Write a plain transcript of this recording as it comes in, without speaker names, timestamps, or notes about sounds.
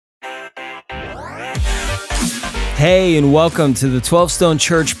Hey, and welcome to the 12 Stone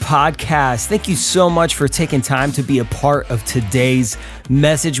Church podcast. Thank you so much for taking time to be a part of today's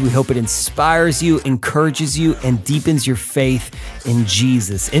message. We hope it inspires you, encourages you, and deepens your faith in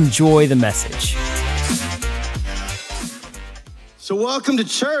Jesus. Enjoy the message. So welcome to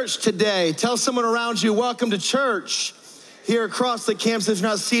church today. Tell someone around you, welcome to church. Here across the campus, if you're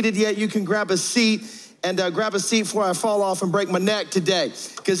not seated yet, you can grab a seat. And grab a seat before I fall off and break my neck today.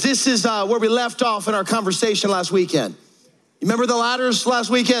 Because this is where we left off in our conversation last weekend. You remember the ladders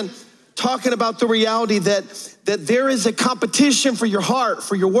last weekend? Talking about the reality that there is a competition for your heart,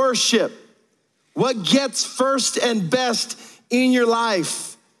 for your worship. What gets first and best in your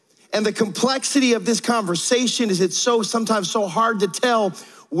life? And the complexity of this conversation is it's sometimes so hard to tell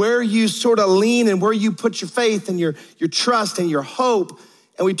where you sort of lean and where you put your faith and your trust and your hope.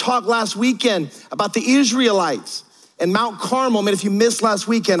 And we talked last weekend about the Israelites and Mount Carmel. Man, if you missed last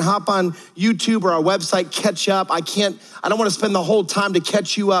weekend, hop on YouTube or our website, catch up. I don't want to spend the whole time to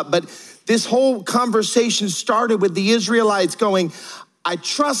catch you up, but this whole conversation started with the Israelites going, I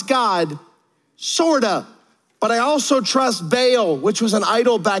trust God, sorta, but I also trust Baal, which was an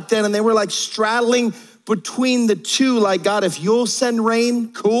idol back then. And they were like straddling between the two, like, God, if you'll send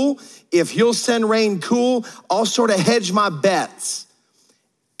rain, cool. If you'll send rain, cool. I'll sort of hedge my bets.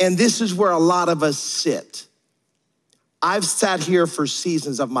 And this is where a lot of us sit. I've sat here for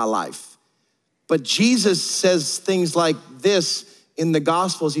seasons of my life, but Jesus says things like this in the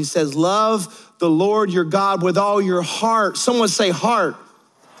Gospels. He says, love the Lord your God with all your heart. Someone say heart.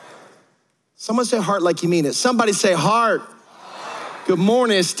 Someone say heart like you mean it. Somebody say heart. Good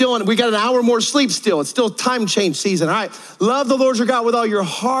morning. We got an hour more sleep still. It's still time change season. All right. Love the Lord your God with all your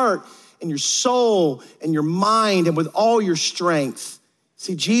heart and your soul and your mind and with all your strength.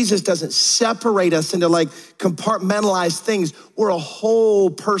 See, Jesus doesn't separate us into like compartmentalized things. We're a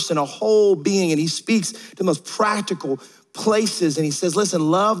whole person, a whole being, and he speaks to the most practical places. And he says, listen,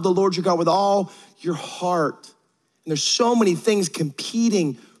 love the Lord your God with all your heart. And there's so many things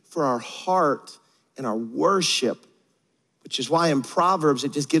competing for our heart and our worship, which is why in Proverbs,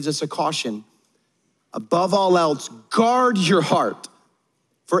 it just gives us a caution. Above all else, guard your heart,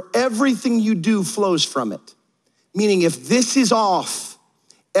 for everything you do flows from it. Meaning if this is off,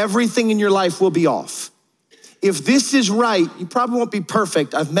 everything in your life will be off. If this is right, you probably won't be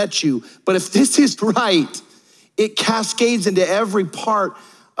perfect, I've met you, but if this is right, it cascades into every part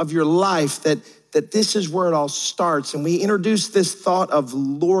of your life that this is where it all starts. And we introduce this thought of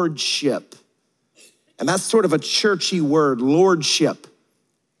lordship. And that's sort of a churchy word, lordship.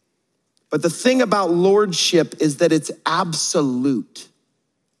 But the thing about lordship is that it's absolute.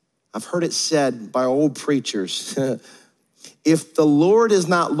 I've heard it said by old preachers, if the Lord is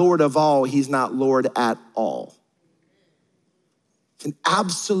not Lord of all, he's not Lord at all. It's an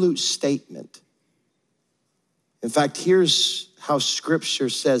absolute statement. In fact, here's how scripture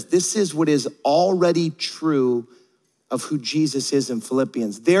says, this is what is already true of who Jesus is in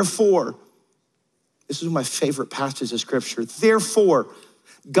Philippians. Therefore, this is my favorite passage of scripture. Therefore,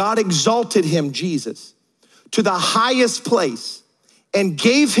 God exalted him, Jesus, to the highest place and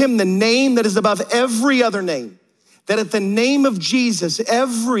gave him the name that is above every other name. That at the name of Jesus,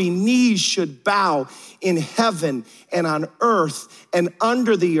 every knee should bow in heaven and on earth and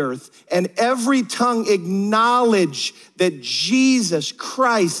under the earth, and every tongue acknowledge that Jesus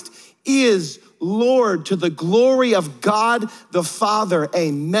Christ is Lord to the glory of God the Father.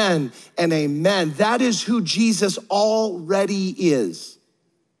 Amen and amen. That is who Jesus already is.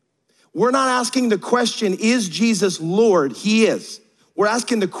 We're not asking the question, is Jesus Lord? He is. We're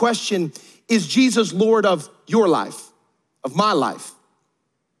asking the question, is Jesus Lord of your life, of my life?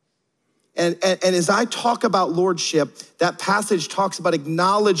 And as I talk about lordship, that passage talks about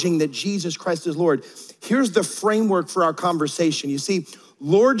acknowledging that Jesus Christ is Lord. Here's the framework for our conversation. You see,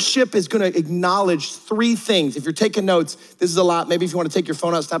 lordship is gonna acknowledge three things. If you're taking notes, this is a lot. Maybe if you wanna take your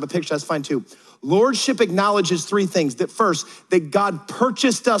phone out, snap a picture, that's fine too. Lordship acknowledges three things. That first, that God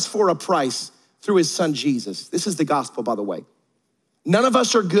purchased us for a price through his son, Jesus. This is the gospel, by the way. None of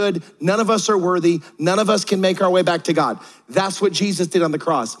us are good. None of us are worthy. None of us can make our way back to God. That's what Jesus did on the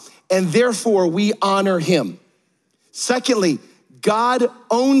cross. And therefore, we honor him. Secondly, God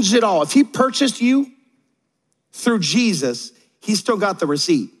owns it all. If he purchased you through Jesus, he still got the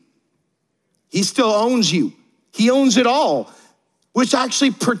receipt. He still owns you. He owns it all, which actually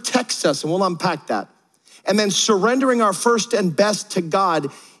protects us, and we'll unpack that. And then surrendering our first and best to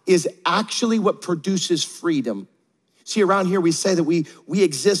God is actually what produces freedom. See, around here, we say that we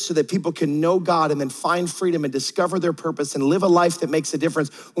exist so that people can know God and then find freedom and discover their purpose and live a life that makes a difference.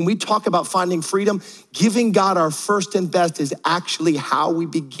 When we talk about finding freedom, giving God our first and best is actually how we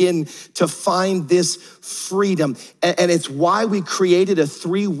begin to find this freedom. And it's why we created a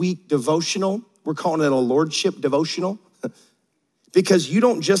 3-week devotional. We're calling it a Lordship devotional. Because you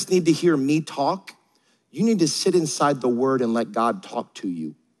don't just need to hear me talk. You need to sit inside the Word and let God talk to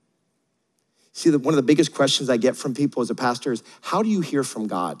you. See, one of the biggest questions I get from people as a pastor is, how do you hear from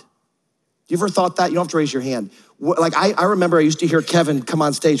God? You ever thought that? You don't have to raise your hand. Like, I remember I used to hear Kevin come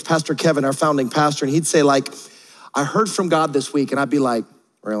on stage, Pastor Kevin, our founding pastor, and he'd say, like, I heard from God this week, and I'd be like,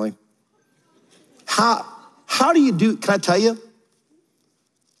 really? How do you do, can I tell you?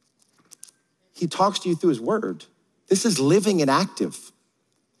 He talks to you through his word. This is living and active.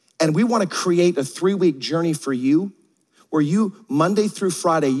 And we want to create a 3-week journey for you where you, Monday through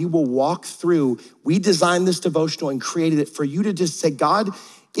Friday, you will walk through. We designed this devotional and created it for you to just say, God,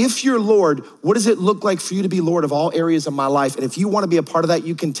 if you're Lord, what does it look like for you to be Lord of all areas of my life? And if you want to be a part of that,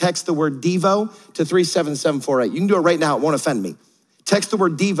 you can text the word Devo to 37748. You can do it right now. It won't offend me. Text the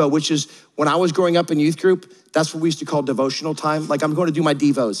word Devo, which is when I was growing up in youth group, that's what we used to call devotional time. Like, I'm going to do my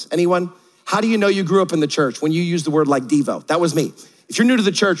Devos. Anyone? How do you know you grew up in the church? When you use the word like Devo. That was me. If you're new to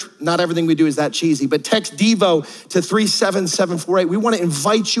the church, not everything we do is that cheesy, but text Devo to 37748. We want to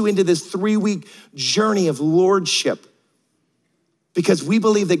invite you into this 3-week journey of lordship because we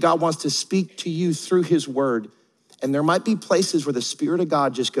believe that God wants to speak to you through his word. And there might be places where the Spirit of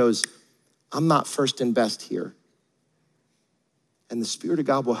God just goes, I'm not first and best here. And the Spirit of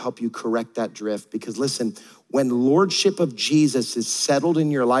God will help you correct that drift because listen, when lordship of Jesus is settled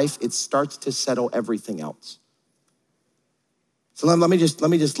in your life, it starts to settle everything else. So let me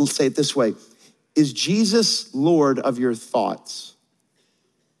just say it this way. Is Jesus Lord of your thoughts?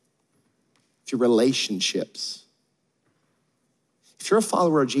 Of your relationships? If you're a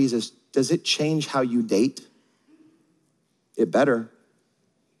follower of Jesus, does it change how you date? It better.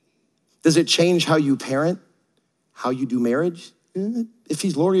 Does it change how you parent? How you do marriage? If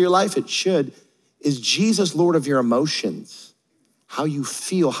he's Lord of your life, it should. Is Jesus Lord of your emotions? How you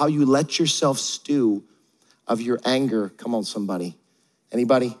feel, how you let yourself stew? Of your anger, come on somebody.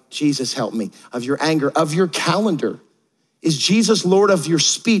 Anybody? Jesus help me. Of your anger, of your calendar. Is Jesus Lord of your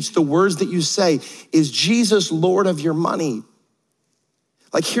speech, the words that you say? Is Jesus Lord of your money?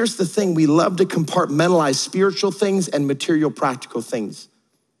 Like, here's the thing. We love to compartmentalize spiritual things and material practical things.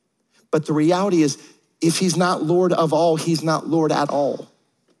 But the reality is, if he's not Lord of all, he's not Lord at all.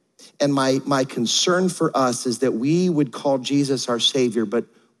 And my concern for us is that we would call Jesus our Savior, but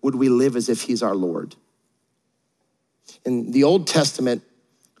would we live as if he's our Lord? In the Old Testament,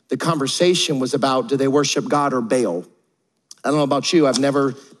 the conversation was about, do they worship God or Baal? I don't know about you, I've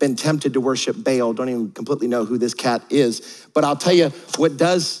never been tempted to worship Baal. Don't even completely know who this cat is. But I'll tell you what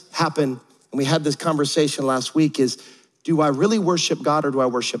does happen, and we had this conversation last week, is do I really worship God or do I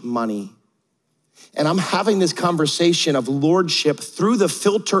worship money? And I'm having this conversation of lordship through the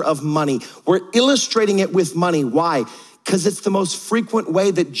filter of money. We're illustrating it with money. Why? Because it's the most frequent way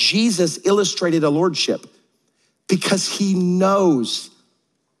that Jesus illustrated a lordship. Because he knows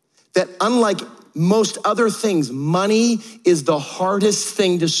that unlike most other things, money is the hardest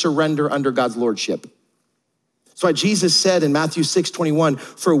thing to surrender under God's lordship. That's why Jesus said in Matthew 6:21,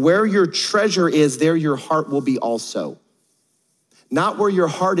 for where your treasure is, there your heart will be also. Not where your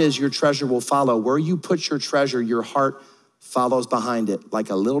heart is, your treasure will follow. Where you put your treasure, your heart follows behind it, like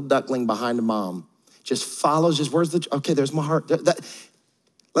a little duckling behind a mom. Just follows, just okay, there's my heart.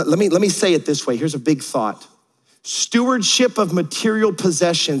 Let me say it this way. Here's a big thought. Stewardship of material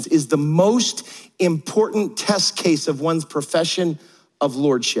possessions is the most important test case of one's profession of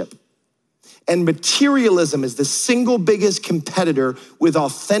lordship. And materialism is the single biggest competitor with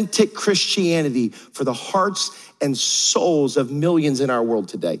authentic Christianity for the hearts and souls of millions in our world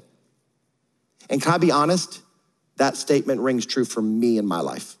today. And can I be honest? That statement rings true for me in my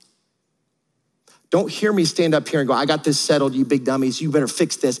life. Don't hear me stand up here and go, I got this settled, you big dummies, you better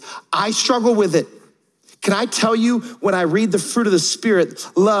fix this. I struggle with it. Can I tell you, when I read the fruit of the Spirit,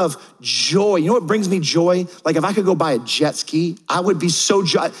 love, joy, you know what brings me joy? Like if I could go buy a jet ski, I would be so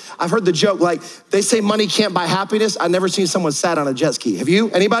I've heard the joke, like they say money can't buy happiness. I've never seen someone sat on a jet ski. Have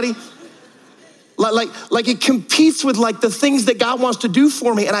you? Anybody? Like it competes with like the things that God wants to do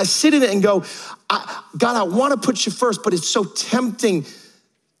for me. And I sit in it and go, God, I want to put you first, but it's so tempting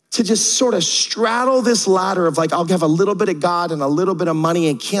to just sort of straddle this ladder of like, I'll have a little bit of God and a little bit of money,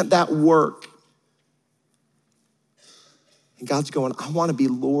 and can't that work? And God's going, I want to be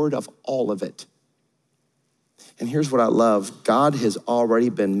Lord of all of it. And here's what I love. God has already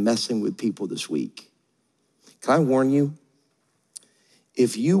been messing with people this week. Can I warn you?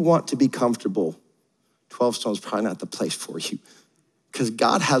 If you want to be comfortable, 12 Stone is probably not the place for you, because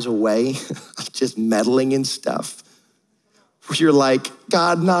God has a way of just meddling in stuff where you're like,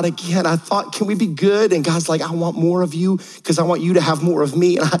 God, not again. I thought, can we be good? And God's like, I want more of you because I want you to have more of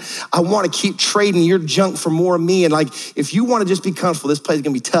me. And I want to keep trading your junk for more of me. And like, if you want to just be comfortable, this place is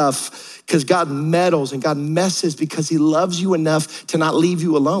going to be tough because God meddles and God messes because he loves you enough to not leave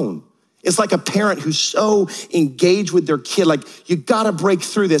you alone. It's like a parent who's so engaged with their kid, like, you gotta break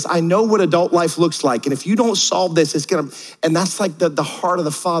through this. I know what adult life looks like. And if you don't solve this, it's gonna, and that's like the heart of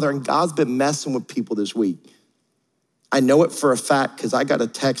the Father. And God's been messing with people this week. I know it for a fact because I got a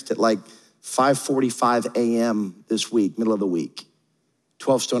text at like 5:45 a.m. this week, middle of the week.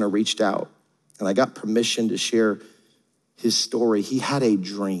 12 Stoner reached out and I got permission to share his story. He had a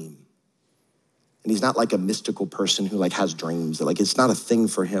dream. And he's not like a mystical person who like has dreams. Like, it's not a thing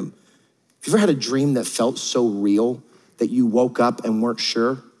for him. Have you ever had a dream that felt so real that you woke up and weren't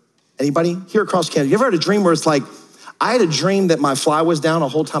sure? Anybody? Here across Canada, you ever had a dream where it's like, I had a dream that my fly was down the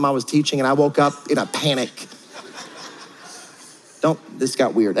whole time I was teaching and I woke up in a panic. This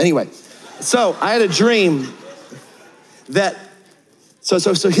got weird. Anyway, so I had a dream that, so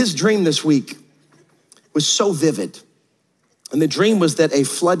his dream this week was so vivid. And the dream was that a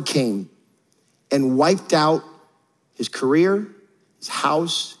flood came and wiped out his career, his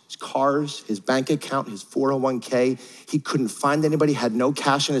house, his cars, his bank account, his 401k. He couldn't find anybody, had no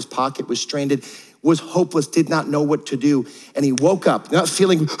cash in his pocket, was stranded, was hopeless, did not know what to do. And he woke up, not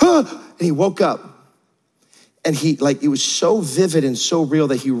feeling, and he woke up. And it was so vivid and so real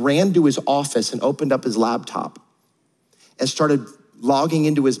that he ran to his office and opened up his laptop and started logging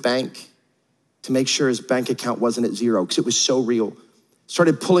into his bank to make sure his bank account wasn't at zero because it was so real.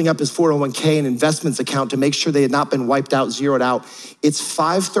 Started pulling up his 401k and investments account to make sure they had not been wiped out, zeroed out. It's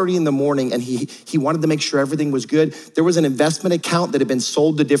 5:30 in the morning and he wanted to make sure everything was good. There was an investment account that had been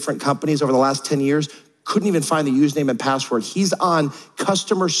sold to different companies over the last 10 years. Couldn't even find the username and password. He's on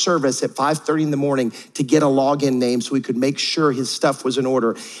customer service at 5:30 in the morning to get a login name so he could make sure his stuff was in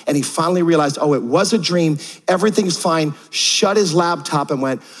order. And he finally realized, oh, it was a dream. Everything's fine. Shut his laptop and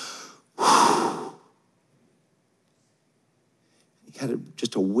went, whew. He had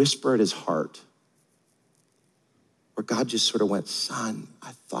just a whisper at his heart where God just sort of went, son,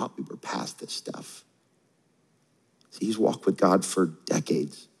 I thought we were past this stuff. See, he's walked with God for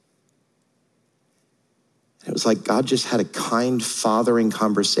decades. And it was like God just had a kind, fathering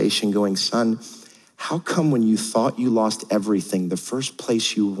conversation going, son, how come when you thought you lost everything, the first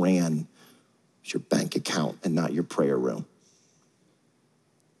place you ran was your bank account and not your prayer room?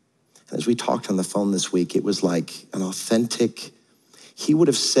 And as we talked on the phone this week, it was like an authentic, he would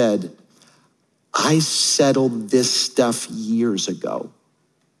have said, I settled this stuff years ago.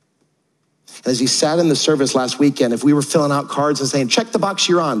 And as he sat in the service last weekend, if we were filling out cards and saying, check the box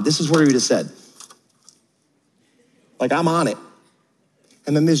you're on, this is where he would have said, like, I'm on it.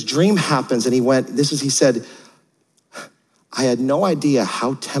 And then this dream happens and he said, I had no idea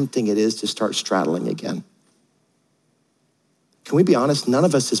how tempting it is to start straddling again. Can we be honest? None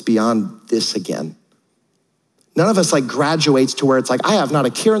of us is beyond this again. None of us graduates to where it's like, I have not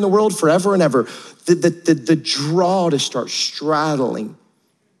a care in the world forever and ever. The draw to start straddling.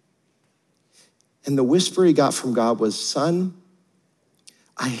 And the whisper he got from God was, son,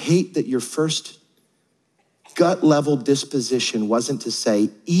 I hate that your first gut level disposition wasn't to say,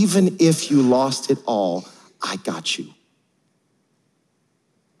 even if you lost it all, I got you.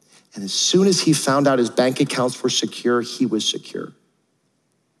 And as soon as he found out his bank accounts were secure, he was secure.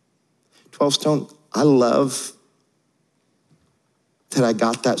 12 Stone, I love that I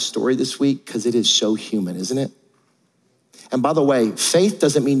got that story this week because it is so human, isn't it? And by the way, faith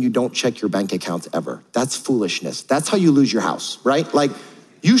doesn't mean you don't check your bank accounts ever. That's foolishness. That's how you lose your house, right? Like,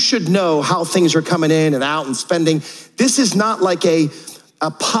 you should know how things are coming in and out and spending. This is not like a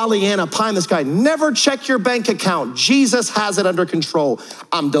Pollyanna pie in the sky. Never check your bank account. Jesus has it under control.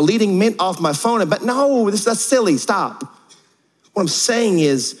 I'm deleting Mint off my phone, but no, that's silly, stop. What I'm saying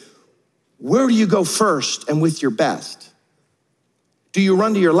is, where do you go first and with your best? Do you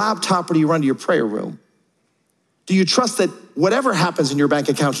run to your laptop or do you run to your prayer room? Do you trust that whatever happens in your bank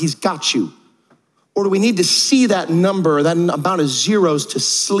account, he's got you? Or do we need to see that number, that amount of zeros to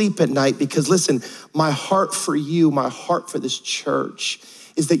sleep at night? Because listen, my heart for you, my heart for this church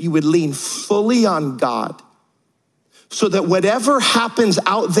is that you would lean fully on God so that whatever happens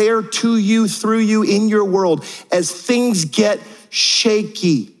out there to you, through you, in your world, as things get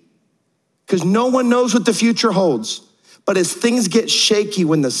shaky, because no one knows what the future holds, But as things get shaky,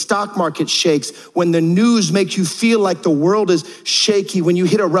 when the stock market shakes, when the news makes you feel like the world is shaky, when you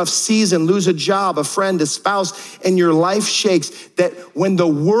hit a rough season, lose a job, a friend, a spouse, and your life shakes, that when the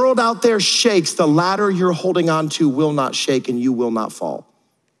world out there shakes, the ladder you're holding on to will not shake and you will not fall.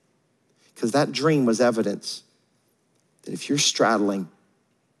 Because that dream was evidence that if you're straddling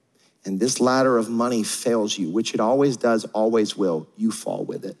and this ladder of money fails you, which it always does, always will, you fall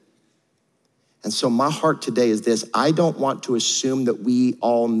with it. And so my heart today is this: I don't want to assume that we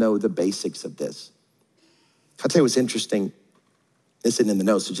all know the basics of this. I'll tell you what's interesting. This isn't in the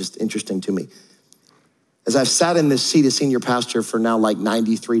notes, it's just interesting to me. As I've sat in this seat as senior pastor for now like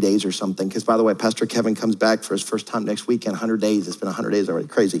 93 days or something, because by the way, Pastor Kevin comes back for his first time next weekend, 100 days. It's been 100 days already,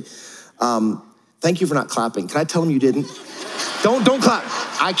 crazy. Thank you for not clapping. Can I tell him you didn't? Don't clap.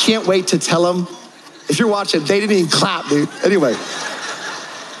 I can't wait to tell him. If you're watching, they didn't even clap, dude. Anyway,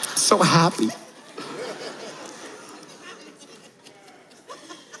 so happy.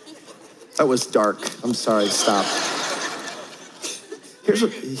 That was dark. I'm sorry, stop.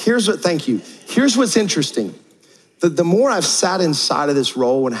 Thank you. Here's what's interesting. The more I've sat inside of this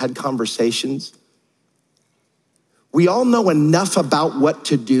role and had conversations, we all know enough about what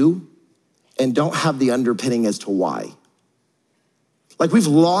to do and don't have the underpinning as to why. Like we've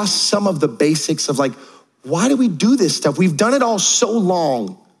lost some of the basics of like, why do we do this stuff? We've done it all so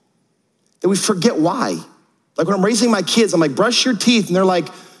long that we forget why. Like when I'm raising my kids, I'm like, brush your teeth. And they're like,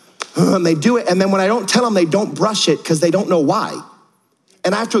 and they do it. And then when I don't tell them, they don't brush it because they don't know why.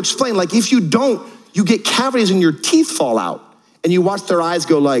 And I have to explain, like, if you don't, you get cavities and your teeth fall out. And you watch their eyes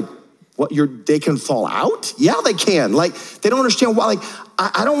go like, what, they can fall out? Yeah, they can. Like, they don't understand why. Like,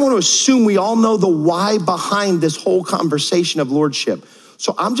 I don't want to assume we all know the why behind this whole conversation of lordship.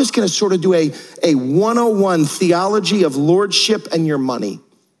 So I'm just going to sort of do a 101 theology of lordship and your money.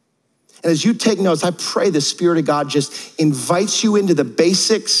 And as you take notes, I pray the Spirit of God just invites you into the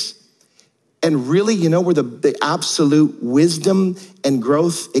basics. And really, you know where the absolute wisdom and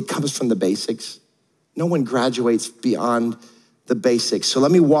growth, it comes from the basics. No one graduates beyond the basics. So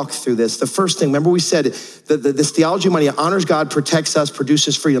let me walk through this. The first thing, remember we said this theology of money honors God, protects us,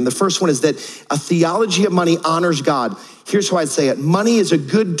 produces freedom. The first one is that a theology of money honors God. Here's how I'd say it. Money is a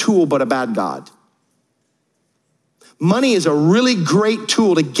good tool, but a bad God. Money is a really great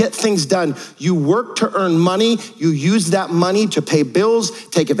tool to get things done. You work to earn money. You use that money to pay bills,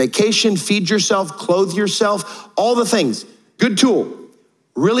 take a vacation, feed yourself, clothe yourself, all the things. Good tool.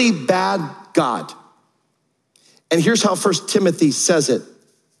 Really bad God. And here's how 1 Timothy says it.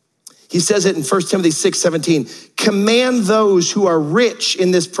 He says it in 1 Timothy 6:17. Command those who are rich in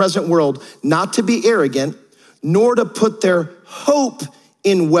this present world not to be arrogant, nor to put their hope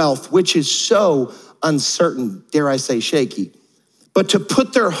in wealth, which is so uncertain, dare I say shaky, but to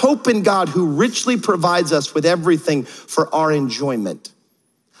put their hope in God who richly provides us with everything for our enjoyment.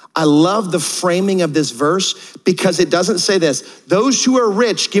 I love the framing of this verse because it doesn't say this, those who are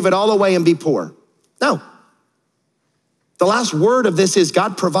rich give it all away and be poor. No. The last word of this is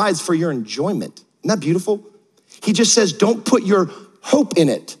God provides for your enjoyment. Isn't that beautiful? He just says, don't put your hope in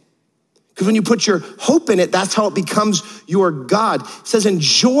it. Because when you put your hope in it, that's how it becomes your God. It says,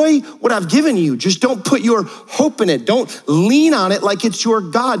 enjoy what I've given you. Just don't put your hope in it. Don't lean on it like it's your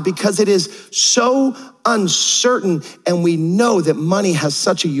God because it is so uncertain. And we know that money has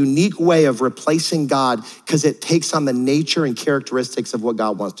such a unique way of replacing God because it takes on the nature and characteristics of what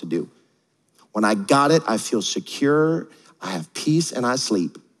God wants to do. When I got it, I feel secure, I have peace, and I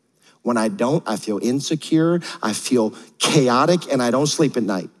sleep. When I don't, I feel insecure, I feel chaotic, and I don't sleep at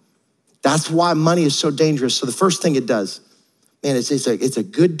night. That's why money is so dangerous. So the first thing it does, man, it's a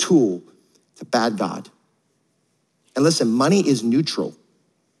good tool. It's a bad God. And listen, money is neutral.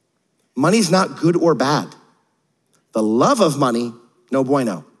 Money's not good or bad. The love of money, no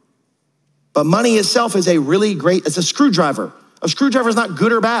bueno. But money itself is it's a screwdriver. A screwdriver is not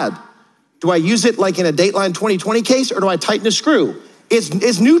good or bad. Do I use it like in a Dateline 2020 case or do I tighten a screw?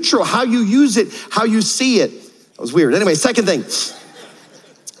 It's neutral, how you use it, how you see it. That was weird. Anyway, second thing.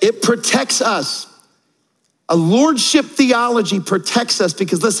 It protects us. A lordship theology protects us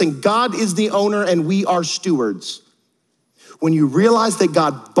because listen, God is the owner and we are stewards. When you realize that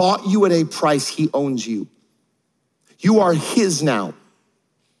God bought you at a price, he owns you. You are his now.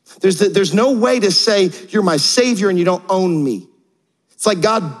 There's no way to say you're my savior and you don't own me. It's like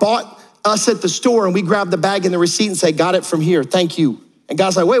God bought us at the store and we grab the bag and the receipt and say, got it from here, thank you. And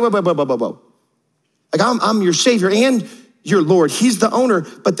God's like, wait. Like I'm your savior and your Lord, he's the owner.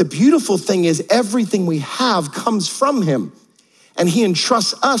 But the beautiful thing is everything we have comes from him and he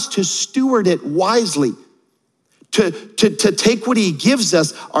entrusts us to steward it wisely. to take what he gives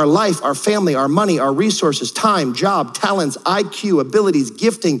us, our life, our family, our money, our resources, time, job, talents, IQ, abilities,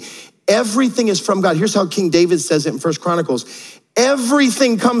 gifting. Everything is from God. Here's how King David says it in 1 Chronicles.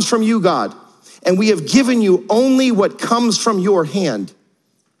 Everything comes from you, God, and we have given you only what comes from your hand.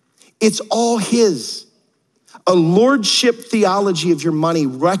 It's all his. A lordship theology of your money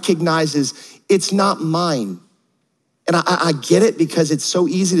recognizes it's not mine. And I get it because it's so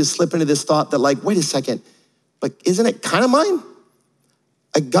easy to slip into this thought that like, wait a second, but isn't it kind of mine?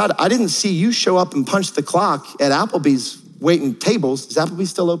 God, I didn't see you show up and punch the clock at Applebee's waiting tables. Is Applebee's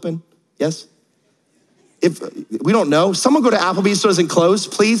still open? Yes? If we don't know, someone go to Applebee's so it doesn't close,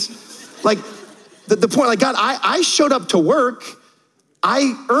 please. Like the point, like God, I showed up to work,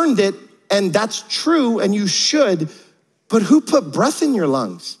 I earned it, and that's true, and you should, but who put breath in your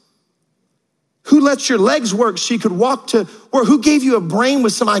lungs? Who lets your legs work so you could walk to work? Who gave you a brain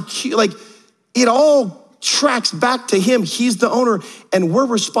with some IQ? Like, it all tracks back to him. He's the owner, and we're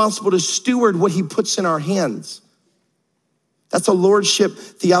responsible to steward what he puts in our hands. That's a lordship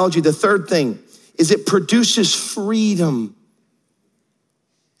theology. The third thing is it produces freedom.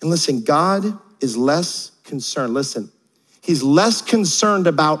 And listen, God is less concerned. Listen, he's less concerned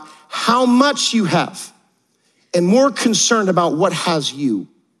about how much you have and more concerned about what has you.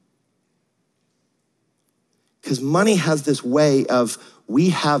 Because money has this way of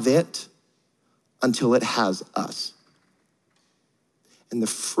we have it until it has us. And the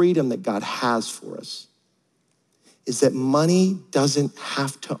freedom that God has for us is that money doesn't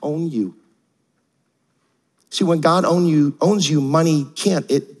have to own you. See, when God owns you, money can't.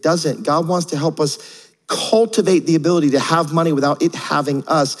 It doesn't. God wants to help us cultivate the ability to have money without it having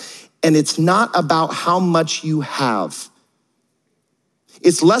us. And it's not about how much you have.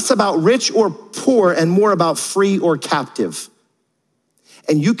 It's less about rich or poor and more about free or captive.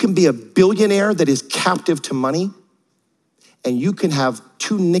 And you can be a billionaire that is captive to money, and you can have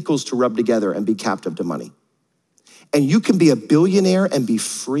 2 nickels to rub together and be captive to money. And you can be a billionaire and be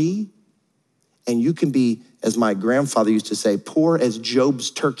free, and you can be, as my grandfather used to say, poor as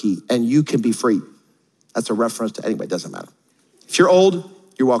Job's turkey, and you can be free. That's a reference to, anyway, it doesn't matter. If you're old,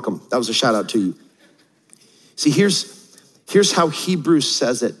 you're welcome. That was a shout out to you. See, here's how Hebrews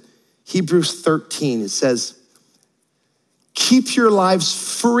says it. Hebrews 13, it says, keep your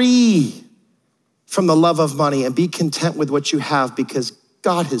lives free from the love of money and be content with what you have, because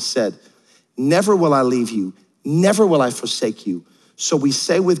God has said, never will I leave you, never will I forsake you. So we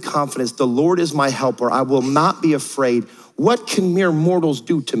say with confidence, the Lord is my helper. I will not be afraid. What can mere mortals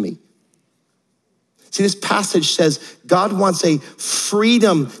do to me? See, this passage says God wants a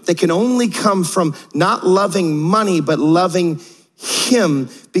freedom that can only come from not loving money, but loving him,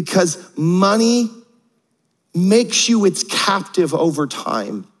 because money makes you its captive over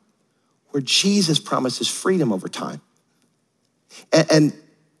time, where Jesus promises freedom over time. And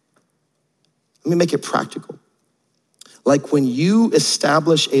let me make it practical. Like when you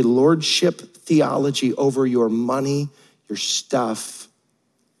establish a lordship theology over your money, your stuff,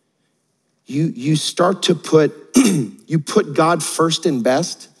 you start to you put God first and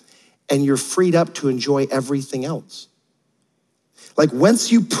best, and you're freed up to enjoy everything else. Like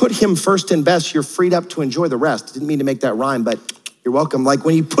once you put him first and best, you're freed up to enjoy the rest. Didn't mean to make that rhyme, but you're welcome. Like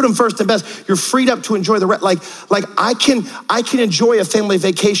when you put him first and best, you're freed up to enjoy the rest. Like I can enjoy a family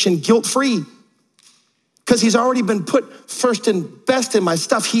vacation guilt-free, because he's already been put first and best in my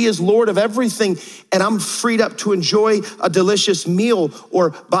stuff. He is Lord of everything, and I'm freed up to enjoy a delicious meal or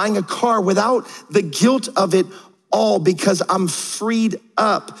buying a car without the guilt of it all, because I'm freed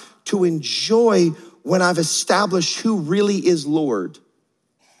up to enjoy when I've established who really is Lord,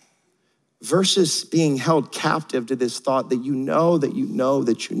 versus being held captive to this thought that you know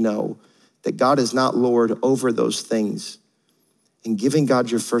that God is not Lord over those things. And giving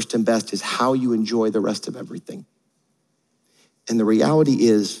God your first and best is how you enjoy the rest of everything. And the reality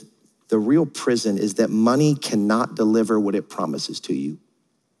is, the real prison is that money cannot deliver what it promises to you.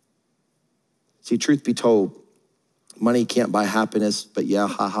 See, truth be told, money can't buy happiness, but yeah,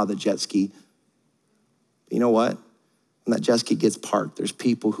 haha, the jet ski. But you know what? When that jet ski gets parked, there's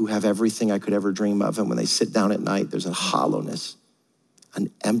people who have everything I could ever dream of, and when they sit down at night, there's a hollowness, an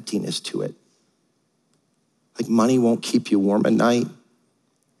emptiness to it. Like money won't keep you warm at night,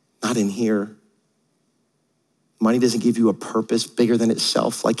 not in here. Money doesn't give you a purpose bigger than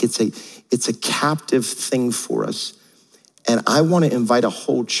itself. Like it's a captive thing for us. And I want to invite a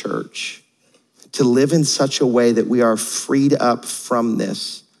whole church to live in such a way that we are freed up from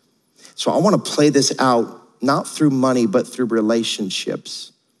this. So I want to play this out, not through money, but through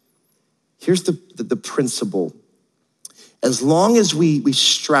relationships. Here's the principle. As long as we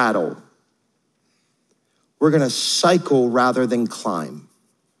straddle, We're gonna cycle rather than climb.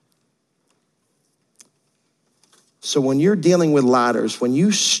 So when you're dealing with ladders, when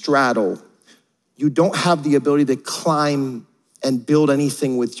you straddle, you don't have the ability to climb and build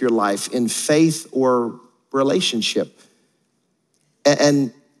anything with your life in faith or relationship.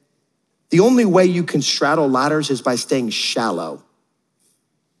 And the only way you can straddle ladders is by staying shallow.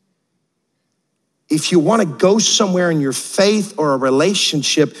 If you wanna go somewhere in your faith or a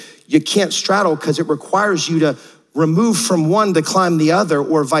relationship, you can't straddle because it requires you to remove from one to climb the other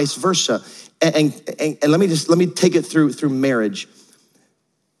or vice versa. And let me take it through marriage.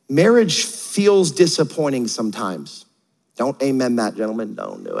 Marriage feels disappointing sometimes. Don't amen that, gentlemen,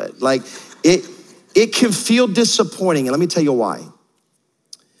 don't do it. Like it can feel disappointing, and let me tell you why.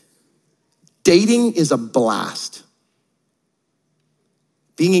 Dating is a blast.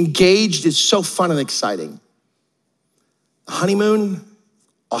 Being engaged is so fun and exciting. Honeymoon,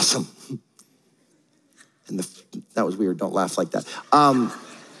 awesome. And that was weird, don't laugh like that.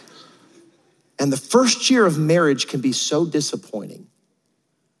 And the first year of marriage can be so disappointing.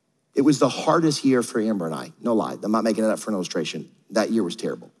 It was the hardest year for Amber and I, no lie. I'm not making it up for an illustration. That year was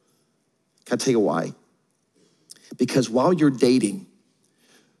terrible. Can I tell you why? Because while you're dating,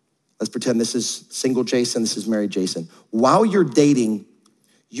 let's pretend this is single Jason, this is married Jason. While you're dating,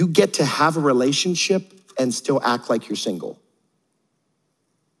 you get to have a relationship and still act like you're single.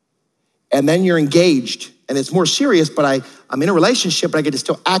 And then you're engaged, and it's more serious, but I'm in a relationship, but I get to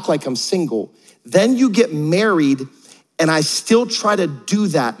still act like I'm single. Then you get married, and I still try to do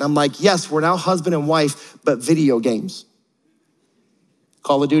that. And I'm like, yes, we're now husband and wife, but video games.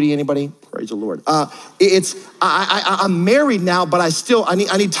 Call of Duty, anybody? Praise the Lord. I'm married now, but I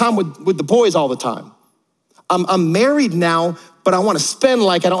need time with the boys all the time. I'm married now, but I want to spend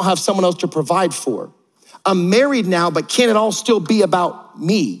like I don't have someone else to provide for. I'm married now, but can it all still be about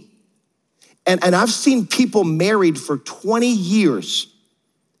me? And I've seen people married for 20 years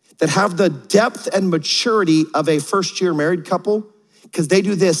that have the depth and maturity of a first-year married couple, because they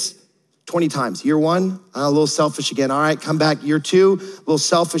do this 20 times. Year one, a little selfish again. All right, come back. Year two, a little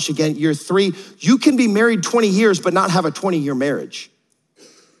selfish again. Year three, you can be married 20 years but not have a 20-year marriage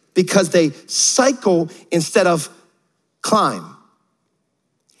because they cycle instead of climb.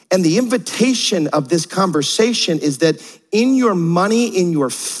 And the invitation of this conversation is that in your money, in your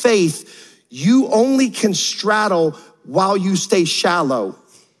faith, you only can straddle while you stay shallow.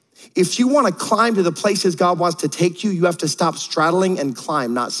 If you want to climb to the places God wants to take you, you have to stop straddling and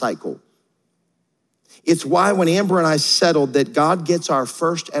climb, not cycle. It's why when Amber and I settled that God gets our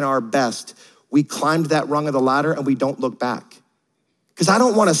first and our best, we climbed that rung of the ladder and we don't look back. Because I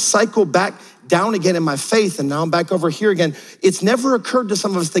don't want to cycle back down again in my faith and now I'm back over here again. It's never occurred to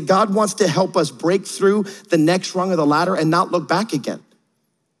some of us that God wants to help us break through the next rung of the ladder and not look back again.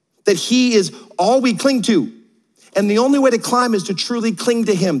 That he is all we cling to. And the only way to climb is to truly cling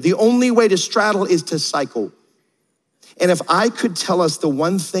to him. The only way to straddle is to cycle. And if I could tell us the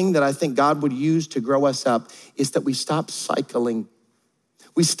one thing that I think God would use to grow us up is that we stop cycling.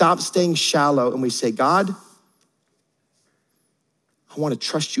 We stop staying shallow and we say, God, I want to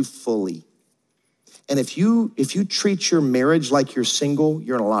trust you fully. And if you treat your marriage like you're single,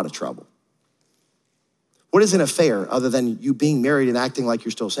 you're in a lot of trouble. What is an affair other than you being married and acting like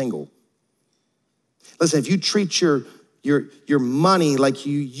you're still single? Listen, if you treat your money like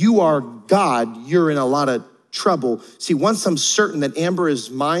you are God, you're in a lot of trouble. See, once I'm certain that Amber is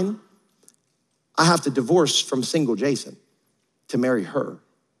mine, I have to divorce from single Jason to marry her.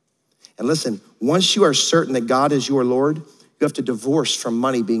 And listen, once you are certain that God is your Lord, you have to divorce from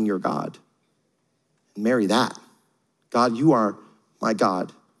money being your God and marry that. God, you are my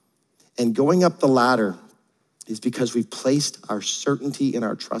God. And going up the ladder is because we've placed our certainty and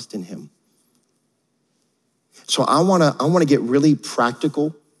our trust in him. So I wanna get really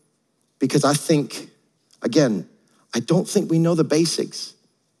practical because I think, again, I don't think we know the basics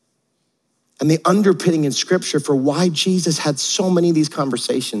and the underpinning in scripture for why Jesus had so many of these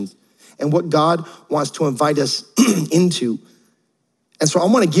conversations and what God wants to invite us into. And so I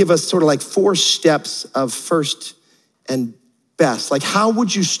wanna give us sort of like 4 steps of first and best. Like, how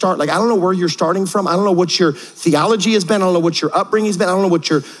would you start? Like, I don't know where you're starting from. I don't know what your theology has been. I don't know what your upbringing has been. I don't know what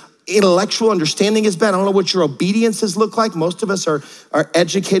your intellectual understanding has been. I don't know what your obediences look like. Most of us are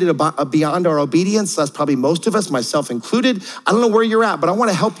educated beyond our obedience. That's probably most of us, myself included. I don't know where you're at, but I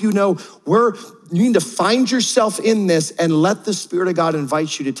want to help you know where you need to find yourself in this and let the Spirit of God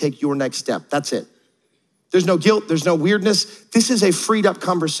invite you to take your next step. That's it. There's no guilt. There's no weirdness. This is a freed up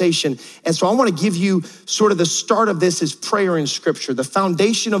conversation. And so I want to give you sort of the start of this is prayer in scripture. The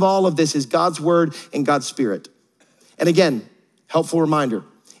foundation of all of this is God's word and God's Spirit. And again, helpful reminder,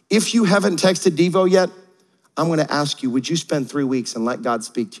 if you haven't texted Devo yet, I'm gonna ask you, would you spend 3 weeks and let God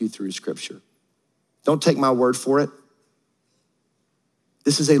speak to you through Scripture? Don't take my word for it.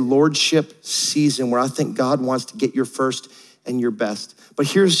 This is a lordship season where I think God wants to get your first and your best. But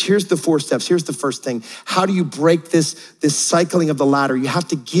here's the 4 steps. Here's the first thing. How do you break this cycling of the ladder? You have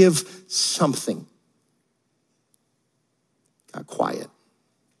to give something. Got quiet.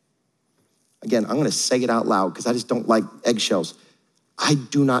 Again, I'm gonna say it out loud because I just don't like eggshells. I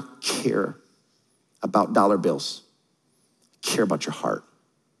do not care about dollar bills. I care about your heart.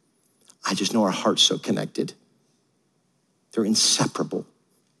 I just know our heart's so connected. They're inseparable.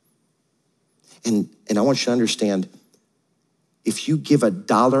 And I want you to understand, if you give a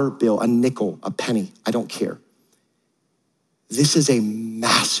dollar bill, a nickel, a penny, I don't care. This is a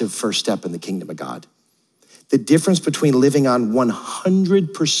massive first step in the kingdom of God. The difference between living on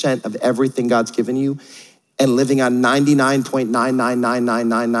 100% of everything God's given you and living on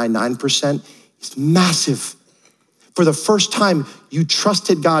 99.9999999% is massive. For the first time, you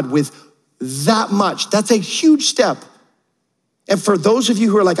trusted God with that much. That's a huge step. And for those of you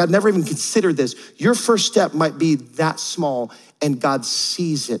who are like, I'd never even considered this, your first step might be that small, and God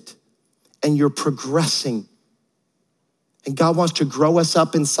sees it, and you're progressing. And God wants to grow us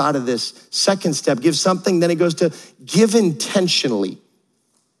up inside of this. Second step, give something, then it goes to give intentionally.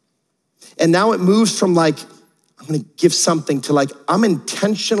 And now it moves from like, I'm gonna give something to like, I'm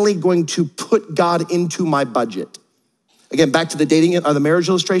intentionally going to put God into my budget. Again, back to the dating or the marriage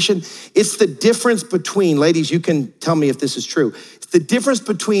illustration, it's the difference between, ladies, you can tell me if this is true. It's the difference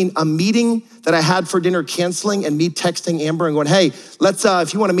between a meeting that I had for dinner canceling and me texting Amber and going, hey, let's,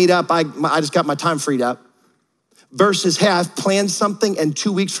 if you wanna meet up, I just got my time freed up. Versus, hey, I've planned something and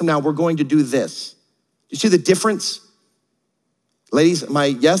 2 weeks from now, we're going to do this. You see the difference? Ladies, am I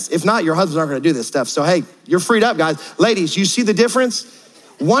yes? If not, your husbands aren't gonna do this stuff. So hey, you're freed up, guys. Ladies, you see the difference?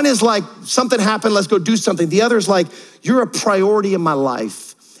 One is like, something happened, let's go do something. The other is like, you're a priority in my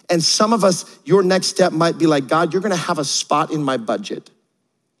life. And some of us, your next step might be like, God, you're gonna have a spot in my budget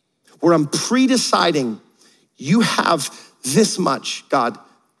where I'm pre-deciding you have this much, God.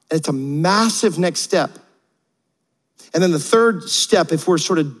 And it's a massive next step. And then the third step, if we're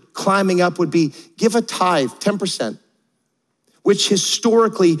sort of climbing up, would be give a tithe, 10%, which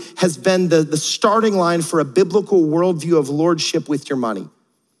historically has been the starting line for a biblical worldview of lordship with your money.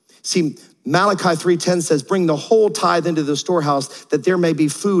 See, Malachi 3:10 says, bring the whole tithe into the storehouse that there may be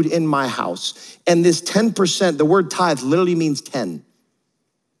food in my house. And this 10%, the word tithe literally means 10.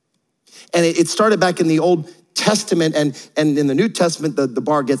 And it started back in the Old Testament, and in the New Testament, the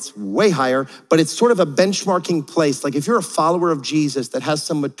bar gets way higher, but it's sort of a benchmarking place. Like if you're a follower of Jesus that has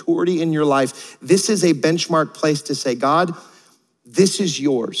some maturity in your life, this is a benchmark place to say, God, this is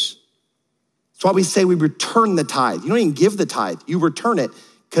yours. That's why we say we return the tithe. You don't even give the tithe, you return it,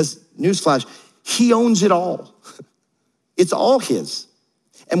 because newsflash, he owns it all. It's all his.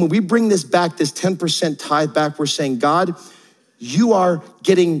 And when we bring this back, this 10% tithe back, we're saying, God, you are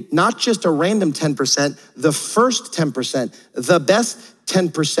getting not just a random 10%, the first 10%, the best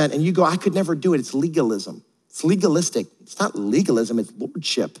 10%. And you go, I could never do it. It's legalism. It's legalistic. It's not legalism, it's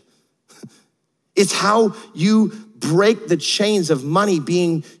lordship. It's how you break the chains of money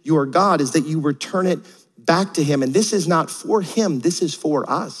being your God, is that you return it back to him. And this is not for him, this is for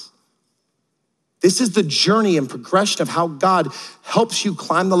us. This is the journey and progression of how God helps you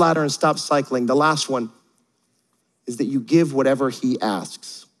climb the ladder and stop cycling. The last one is that you give whatever he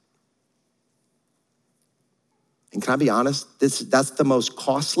asks. And can I be honest? That's the most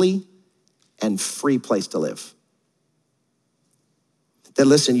costly and free place to live. That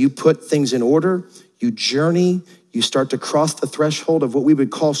listen, you put things in order, you journey, you start to cross the threshold of what we would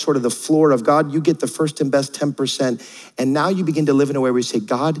call sort of the floor of God. You get the first and best 10%. And now you begin to live in a way where you say,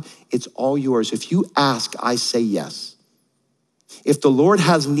 God, it's all yours. If you ask, I say yes. If the Lord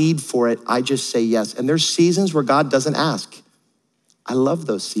has need for it, I just say yes. And there's seasons where God doesn't ask. I love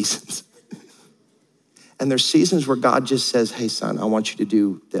those seasons. And there's seasons where God just says, hey son, I want you to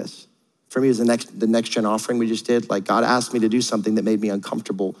do this. For me, it was the next gen offering we just did. Like God asked me to do something that made me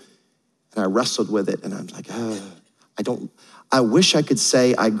uncomfortable. And I wrestled with it. And I'm like, I wish I could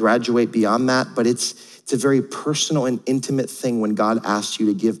say I graduate beyond that, but it's a very personal and intimate thing when God asks you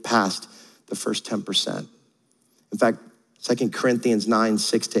to give past the first 10%. In fact, 2 Corinthians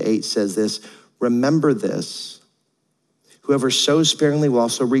 9:6-8 says this, remember this, whoever sows sparingly will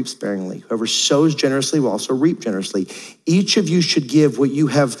also reap sparingly. Whoever sows generously will also reap generously. Each of you should give what you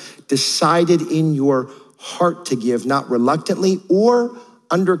have decided in your heart to give, not reluctantly or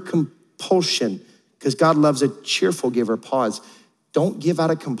under compulsion, because God loves a cheerful giver. Pause. Don't give out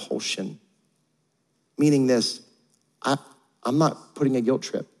of compulsion. Meaning this, I'm not putting a guilt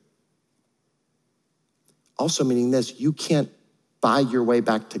trip. Also meaning this, you can't buy your way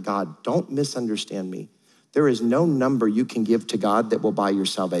back to God. Don't misunderstand me. There is no number you can give to God that will buy your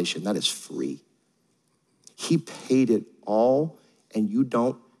salvation. That is free. He paid it all, and you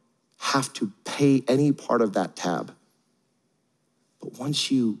don't have to pay any part of that tab. But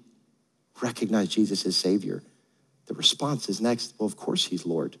once you recognize Jesus as Savior, the response is next, well, of course he's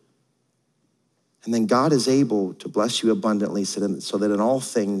Lord. And then God is able to bless you abundantly so that in all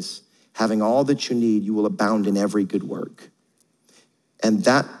things, having all that you need, you will abound in every good work. And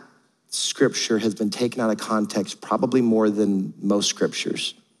that scripture has been taken out of context probably more than most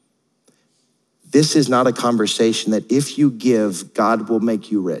scriptures. This is not a conversation that if you give, God will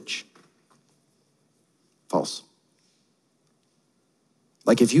make you rich. False.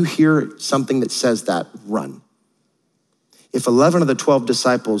 Like if you hear something that says that, run. If 11 of the 12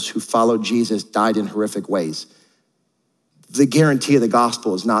 disciples who followed Jesus died in horrific ways, the guarantee of the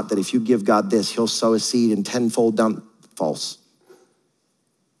gospel is not that if you give God this, he'll sow a seed and tenfold down. False.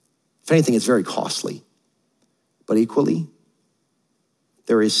 If anything, it's very costly. But equally,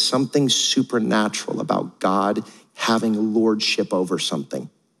 there is something supernatural about God having lordship over something.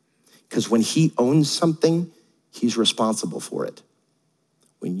 Because when he owns something, he's responsible for it.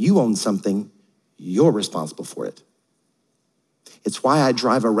 When you own something, you're responsible for it. It's why I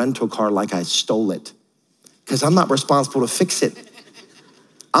drive a rental car like I stole it, because I'm not responsible to fix it.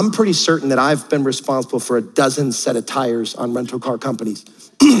 I'm pretty certain that I've been responsible for a dozen set of tires on rental car companies,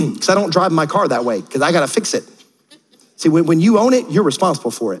 because I don't drive my car that way, because I got to fix it. See, when you own it, you're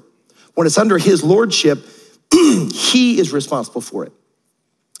responsible for it. When it's under his lordship, he is responsible for it.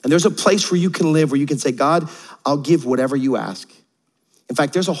 And there's a place where you can live, where you can say, God, I'll give whatever you ask. In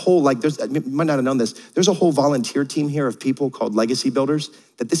fact, there's a whole, you might not have known this, there's a whole volunteer team here of people called Legacy Builders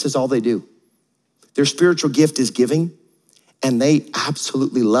that this is all they do. Their spiritual gift is giving, and they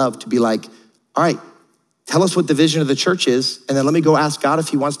absolutely love to be like, all right, tell us what the vision of the church is, and then let me go ask God if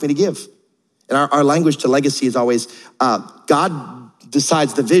he wants me to give. And our language to Legacy is always, God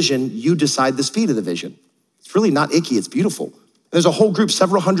decides the vision, you decide the speed of the vision. It's really not icky, it's beautiful. There's a whole group,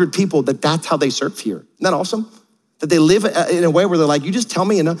 several hundred people that's how they serve here. Isn't that awesome? That they live in a way where they're like, you just tell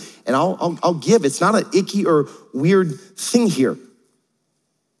me and I'll give. It's not an icky or weird thing here.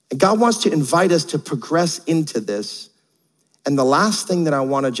 And God wants to invite us to progress into this. And the last thing that I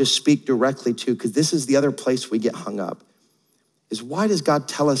want to just speak directly to, because this is the other place we get hung up, is why does God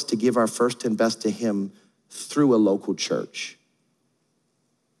tell us to give our first and best to him through a local church?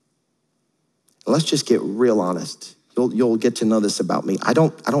 Let's just get real honest. You'll get to know this about me. I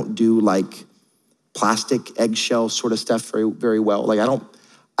don't do like plastic eggshell sort of stuff very, very well. Like I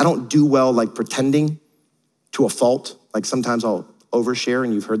don't do well like pretending to a fault. Like sometimes I'll overshare,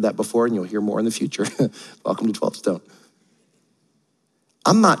 and you've heard that before, and you'll hear more in the future. Welcome to 12 Stone.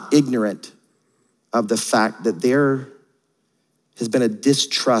 I'm not ignorant of the fact that there has been a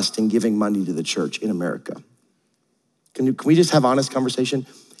distrust in giving money to the church in America. Can we just have honest conversation?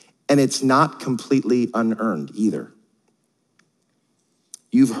 And it's not completely unearned either.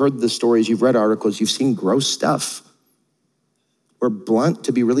 You've heard the stories, you've read articles, you've seen gross stuff. We're blunt,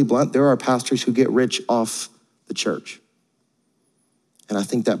 to be really blunt, there are pastors who get rich off the church. And I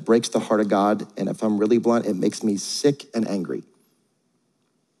think that breaks the heart of God. And if I'm really blunt, it makes me sick and angry.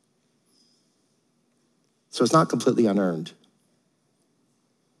 So it's not completely unearned.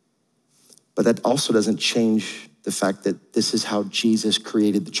 But that also doesn't change the fact that this is how Jesus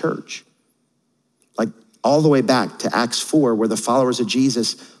created the church. Like all the way back to Acts 4, where the followers of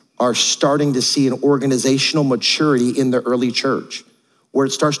Jesus are starting to see an organizational maturity in the early church, where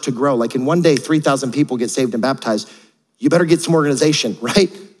it starts to grow. Like in one day, 3,000 people get saved and baptized. You better get some organization,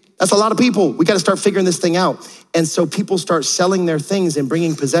 right? That's a lot of people. We got to start figuring this thing out. And so people start selling their things and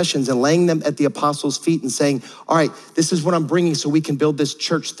bringing possessions and laying them at the apostles' feet and saying, all right, this is what I'm bringing so we can build this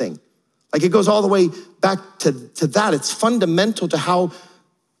church thing. Like it goes all the way back to that. It's fundamental to how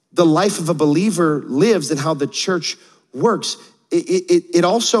the life of a believer lives and how the church works. It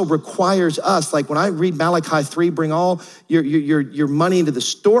also requires us, like when I read Malachi 3, bring all your money into the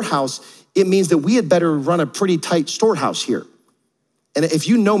storehouse, it means that we had better run a pretty tight storehouse here. And if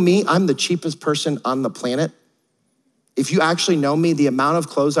you know me, I'm the cheapest person on the planet. If you actually know me, the amount of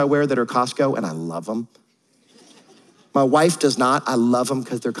clothes I wear that are Costco, and I love them. My wife does not. I love them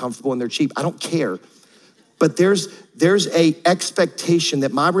because they're comfortable and they're cheap. I don't care. But there's a expectation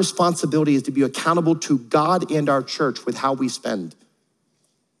that my responsibility is to be accountable to God and our church with how we spend.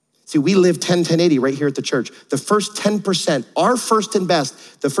 See, we live 10-10-80 right here at the church. The first 10%, our first and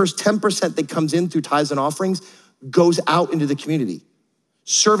best, the first 10% that comes in through tithes and offerings goes out into the community.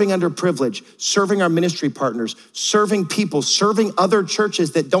 serving underprivileged, serving our ministry partners, serving people, serving other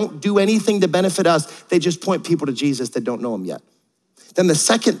churches that don't do anything to benefit us. They just point people to Jesus that don't know him yet. Then the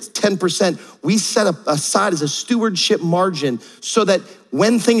second 10%, we set aside as a stewardship margin so that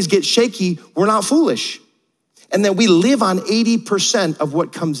when things get shaky, we're not foolish. And then we live on 80% of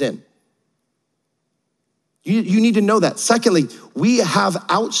what comes in. You need to know that. Secondly, we have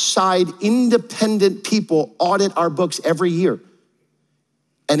outside independent people audit our books every year.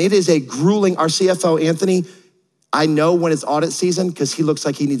 And it is a grueling, our CFO, Anthony, I know when it's audit season because he looks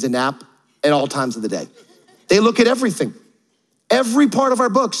like he needs a nap at all times of the day. They look at everything, every part of our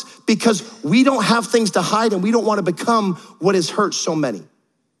books, because we don't have things to hide and we don't want to become what has hurt so many.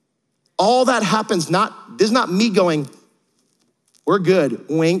 All that happens, this is not me going, we're good,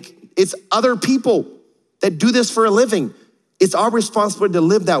 wink. It's other people that do this for a living. It's our responsibility to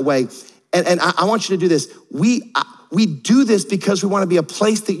live that way. And I want you to do this. We do this because we want to be a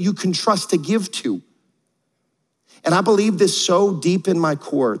place that you can trust to give to. And I believe this so deep in my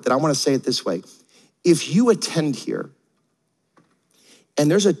core that I want to say it this way. If you attend here and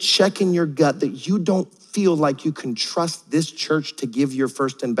there's a check in your gut that you don't feel like you can trust this church to give your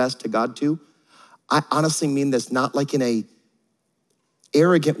first and best to God to, I honestly mean this not like in a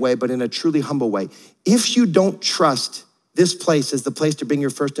arrogant way, but in a truly humble way. If you don't trust this place is the place to bring your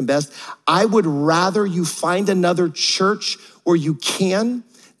first and best, I would rather you find another church where you can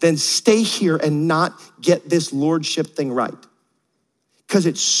than stay here and not get this lordship thing right. Because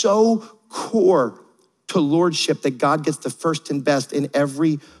it's so core to lordship that God gets the first and best in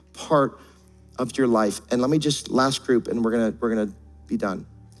every part of your life. And let me just, last group, and we're gonna be done.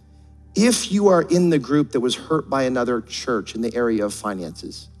 If you are in the group that was hurt by another church in the area of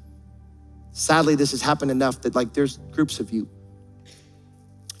finances, sadly, this has happened enough that like there's groups of you.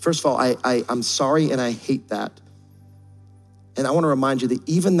 First of all, I'm sorry and I hate that. And I want to remind you that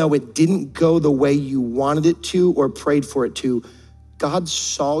even though it didn't go the way you wanted it to or prayed for it to, God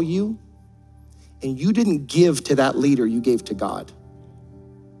saw you and you didn't give to that leader, you gave to God.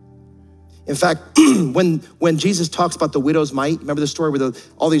 In fact, when Jesus talks about the widow's mite, remember the story where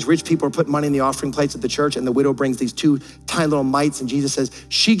all these rich people are putting money in the offering plates at the church and the widow brings these 2 tiny little mites and Jesus says,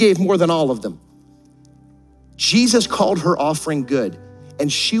 she gave more than all of them. Jesus called her offering good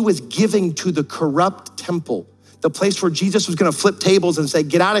and she was giving to the corrupt temple, the place where Jesus was gonna flip tables and say,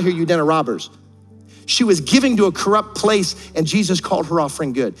 get out of here, you den of robbers. She was giving to a corrupt place and Jesus called her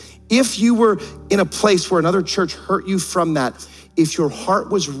offering good. If you were in a place where another church hurt you from that, if your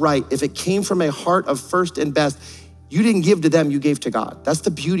heart was right, if it came from a heart of first and best, you didn't give to them, you gave to God. That's the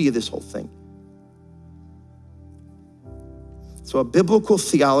beauty of this whole thing. So a biblical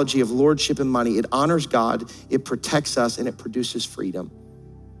theology of lordship and money, it honors God, it protects us, and it produces freedom.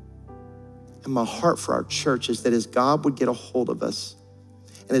 And my heart for our church is that as God would get a hold of us,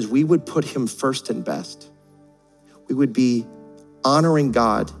 and as we would put him first and best, we would be honoring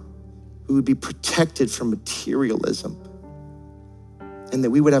God, we would be protected from materialism, and that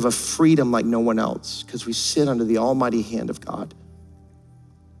we would have a freedom like no one else because we sit under the almighty hand of God.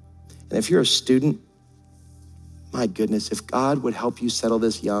 And if you're a student, my goodness, if God would help you settle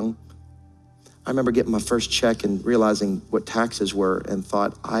this young. I remember getting my first check and realizing what taxes were and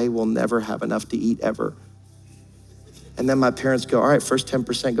thought, I will never have enough to eat ever. And then my parents go, all right, first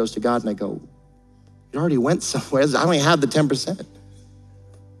 10% goes to God. And I go, it already went somewhere. I only had the 10%. And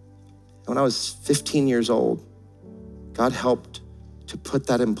when I was 15 years old, God helped to put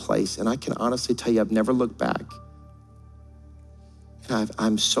that in place. And I can honestly tell you, I've never looked back. And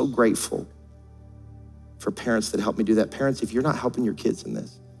I'm so grateful for parents that helped me do that. Parents, if you're not helping your kids in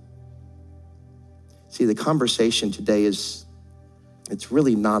this, see, the conversation today it's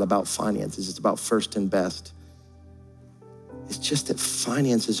really not about finances. It's about first and best. It's just that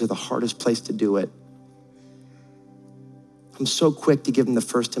finances are the hardest place to do it. I'm so quick to give them the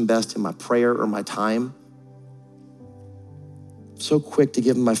first and best in my prayer or my time. So quick to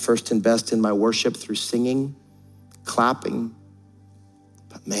give them my first and best in my worship through singing, clapping.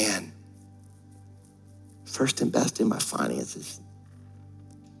 But man, first and best in my finances.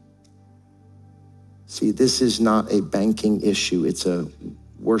 See, this is not a banking issue. It's a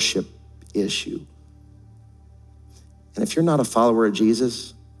worship issue. And if you're not a follower of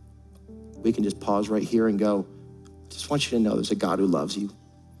Jesus, we can just pause right here and go, I just want you to know there's a God who loves you.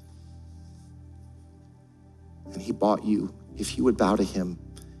 And he bought you. If you would bow to him,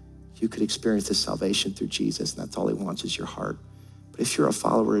 you could experience this salvation through Jesus, and that's all he wants is your heart. But if you're a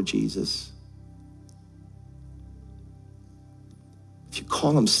follower of Jesus, if you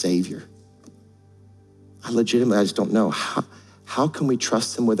call him Savior, I just don't know. How can we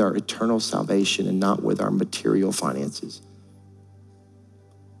trust him with our eternal salvation and not with our material finances?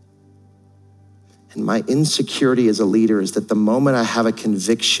 And my insecurity as a leader is that the moment I have a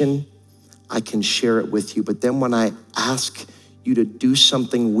conviction, I can share it with you. But then when I ask you to do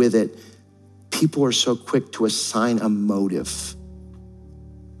something with it, people are so quick to assign a motive.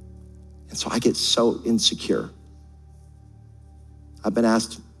 And so I get so insecure. I've been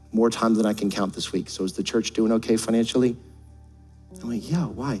asked more times than I can count this week. So is the church doing okay financially? I'm like, yeah,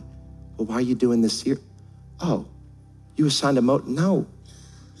 why? Well, why are you doing this here? Oh, you assigned a motive? No.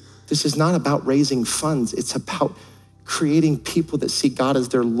 This is not about raising funds. It's about creating people that see God as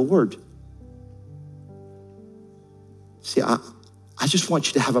their Lord. See, I just want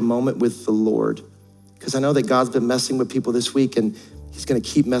you to have a moment with the Lord, because I know that God's been messing with people this week and he's gonna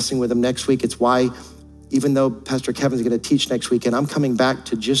keep messing with them next week. It's why, even though Pastor Kevin's gonna teach next week, and I'm coming back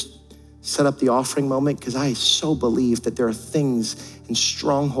to just set up the offering moment, because I so believe that there are things and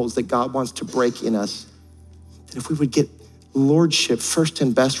strongholds that God wants to break in us. That if we would get lordship first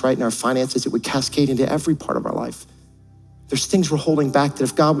and best right in our finances, it would cascade into every part of our life. There's things we're holding back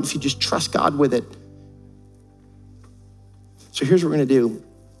that if you just trust God with it. So here's what we're gonna do.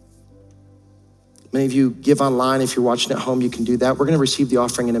 Many of you give online. If you're watching at home, you can do that. We're gonna receive the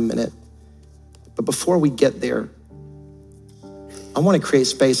offering in a minute. But before we get there, I wanna create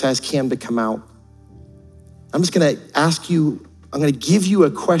space. I ask Cam to come out. I'm just gonna ask you, I'm gonna give you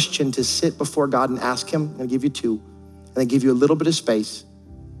a question to sit before God and ask him. I'm gonna give you two. And I give you a little bit of space.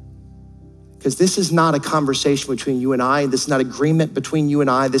 Because this is not a conversation between you and I. This is not agreement between you and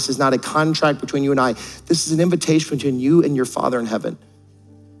I. This is not a contract between you and I. This is an invitation between you and your Father in heaven.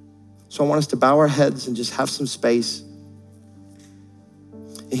 So I want us to bow our heads and just have some space.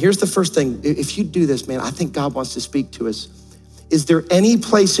 And here's the first thing. If you do this, man, I think God wants to speak to us. Is there any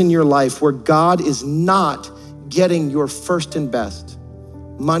place in your life where God is not getting your first and best?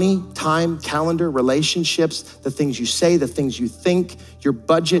 Money, time, calendar, relationships, the things you say, the things you think, your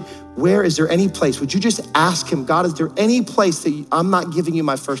budget. Where is there any place? Would you just ask him, God, is there any place that I'm not giving you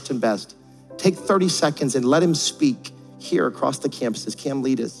my first and best? Take 30 seconds and let him speak here across the campuses. Cam,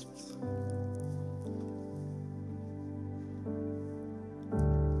 lead us.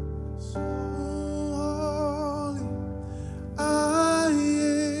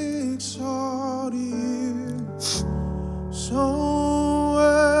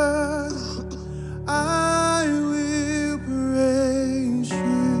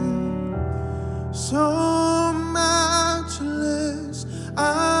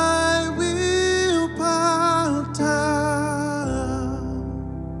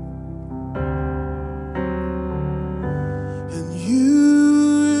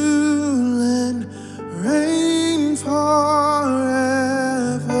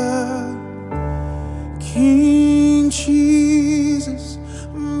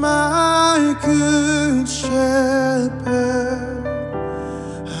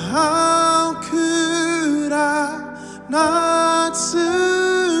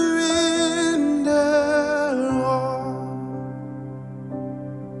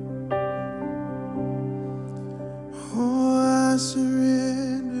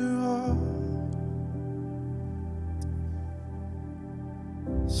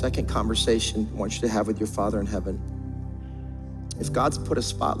 Second conversation I want you to have with your Father in heaven. If God's put a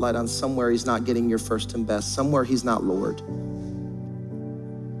spotlight on somewhere he's not getting your first and best, somewhere he's not Lord,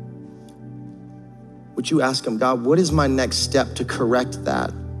 would you ask him, God, what is my next step to correct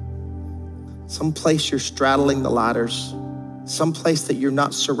that? Some place you're straddling the ladders, some place that you're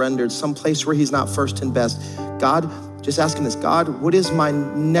not surrendered, some place where he's not first and best. God, just ask him this, God, what is my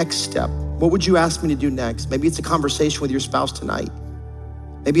next step? What would you ask me to do next? Maybe it's a conversation with your spouse tonight.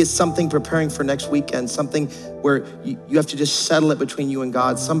 Maybe it's something preparing for next weekend, something where you have to just settle it between you and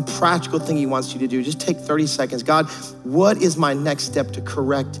God, some practical thing he wants you to do. Just take 30 seconds. God, what is my next step to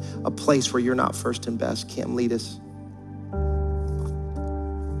correct a place where you're not first and best? Cam, lead us.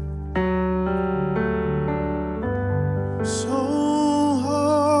 So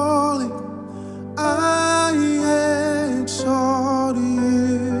holy, I exalt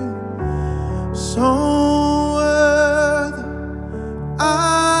you. So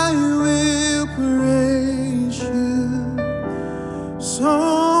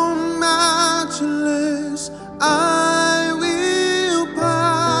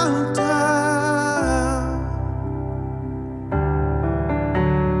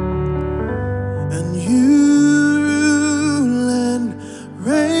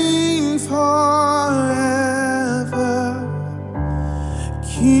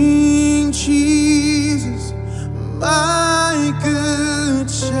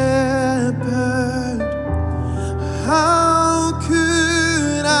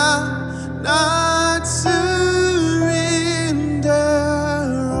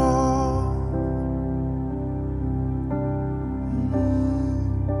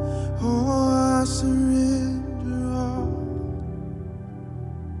surrender all.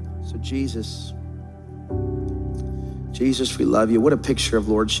 So Jesus, we love you. What a picture of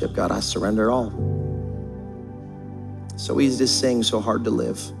lordship, God. I surrender all. So easy to sing, so hard to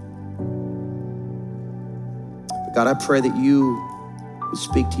live. But God, I pray that you would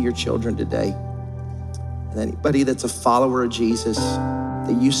speak to your children today. And anybody that's a follower of Jesus,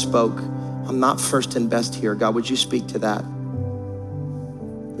 that you spoke, I'm not first and best here. God, would you speak to that?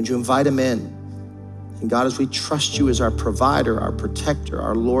 Would you invite them in? And God, as we trust you as our provider, our protector,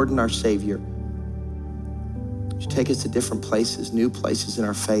 our Lord and our Savior, would you take us to different places, new places in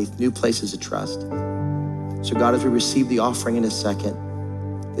our faith, new places of trust. So God, as we receive the offering in a second,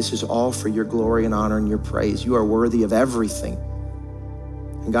 this is all for your glory and honor and your praise. You are worthy of everything.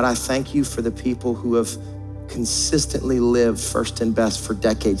 And God, I thank you for the people who have consistently lived first and best for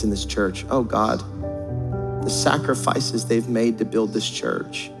decades in this church. Oh God, the sacrifices they've made to build this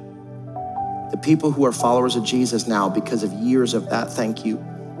church. The people who are followers of Jesus now because of years of that, thank you.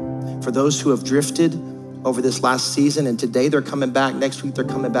 For those who have drifted over this last season and today they're coming back, next week they're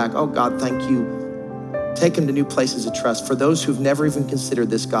coming back. Oh God, thank you. Take them to new places of trust. For those who've never even considered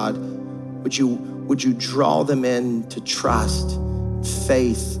this, God, would you draw them in to trust,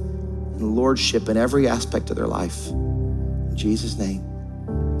 faith, and lordship in every aspect of their life. In Jesus' name.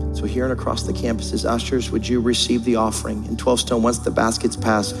 So here and across the campuses, ushers, would you receive the offering? In 12 Stone, once the baskets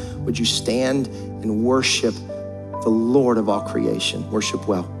pass, would you stand and worship the Lord of all creation? Worship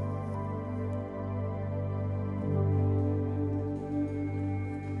well.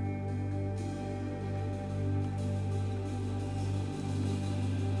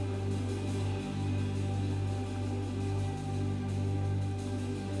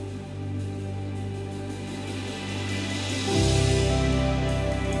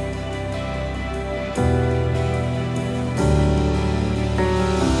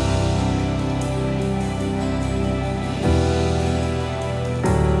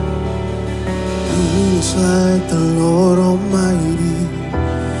 Who's like the Lord Almighty?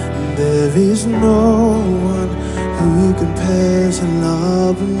 There is no one who compares in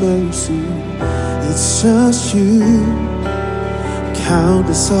love and mercy. It's just you.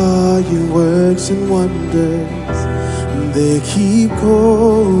 Countless are your works and wonders. They keep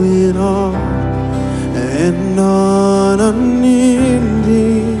going on and on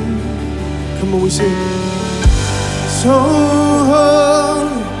unending. Come on, we sing. So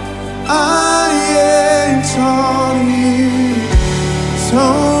holy, I exalt you. So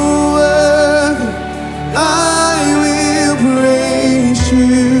worthy, I will praise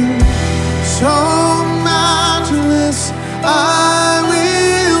you. So matchless, I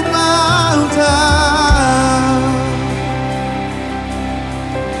will bow down.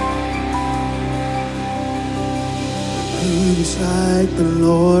 Who is like the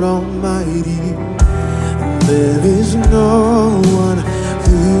Lord Almighty? There is no one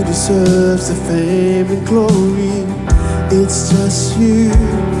who deserves the fame and glory. It's just you,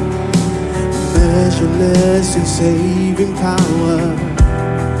 measureless in saving power.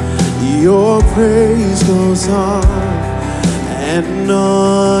 Your praise goes on and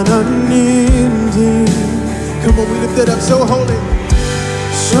on unending. Come on, we lift it up. So holy,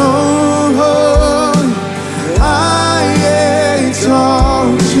 so holy, I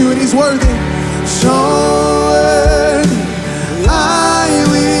exalt you, and he's worthy. So worthy, I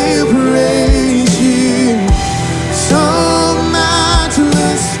will praise you. So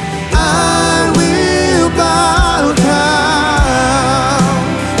matchless, I will bow down.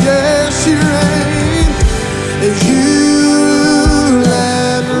 Yes, you reign, and you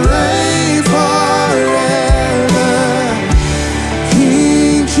let reign forever.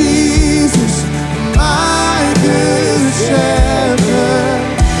 King Jesus, my good shepherd.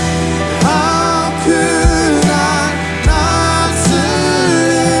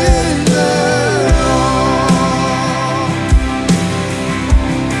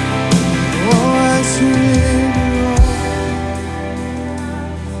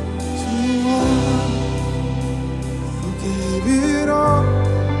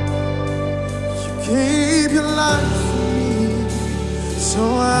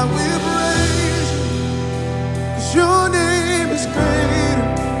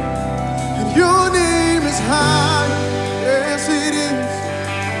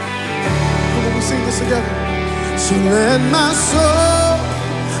 So let my soul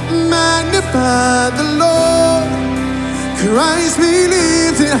magnify the Lord. Christ be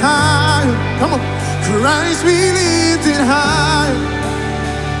lifted high. Come on. Christ be lifted high.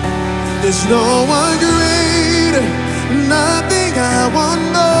 There's no one greater, nothing I want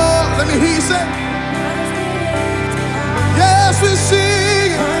more. Let me hear you say. Yes, we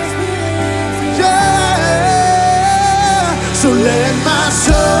sing. Yes.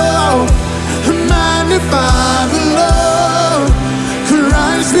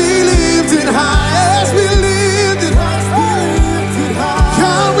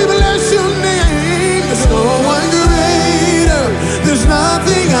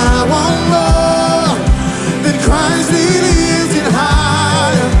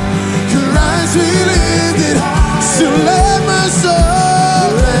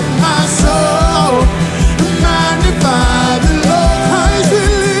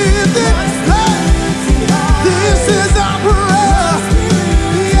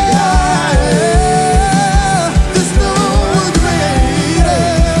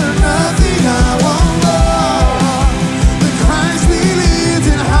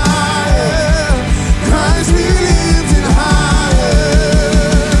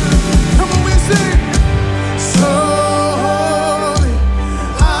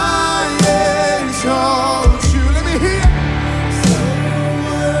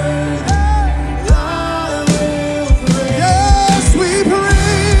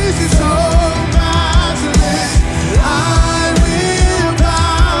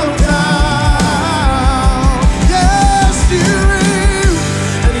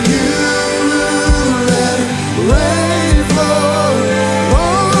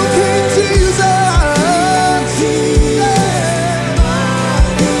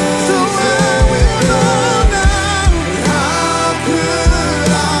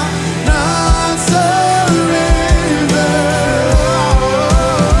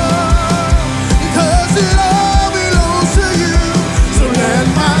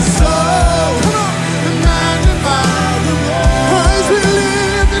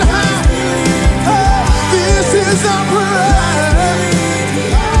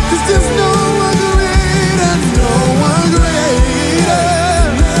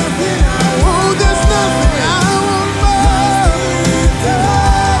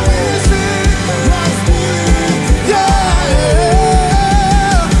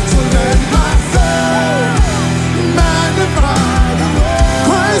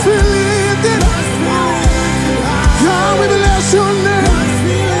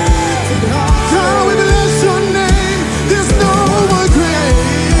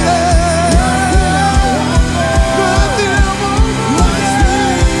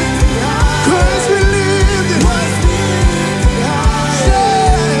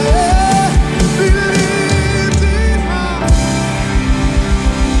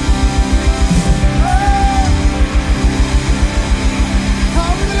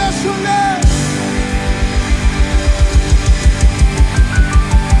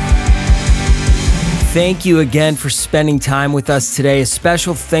 Thank you again for spending time with us today. A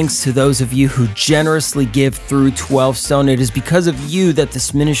special thanks to those of you who generously give through 12 Stone. It is because of you that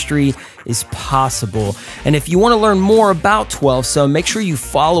this ministry is possible. And if you want to learn more about 12 Stone, make sure you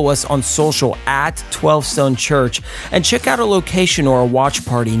follow us on social at 12 Stone Church and check out a location or a watch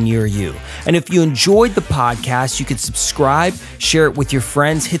party near you. And if you enjoyed the podcast, you could subscribe, share it with your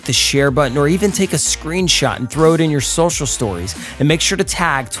friends, hit the share button, or even take a screenshot and throw it in your social stories. And make sure to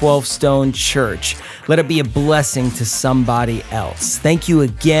tag 12 Stone Church. Let it be a blessing to somebody else. Thank you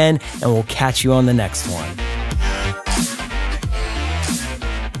again, and we'll catch you on the next one.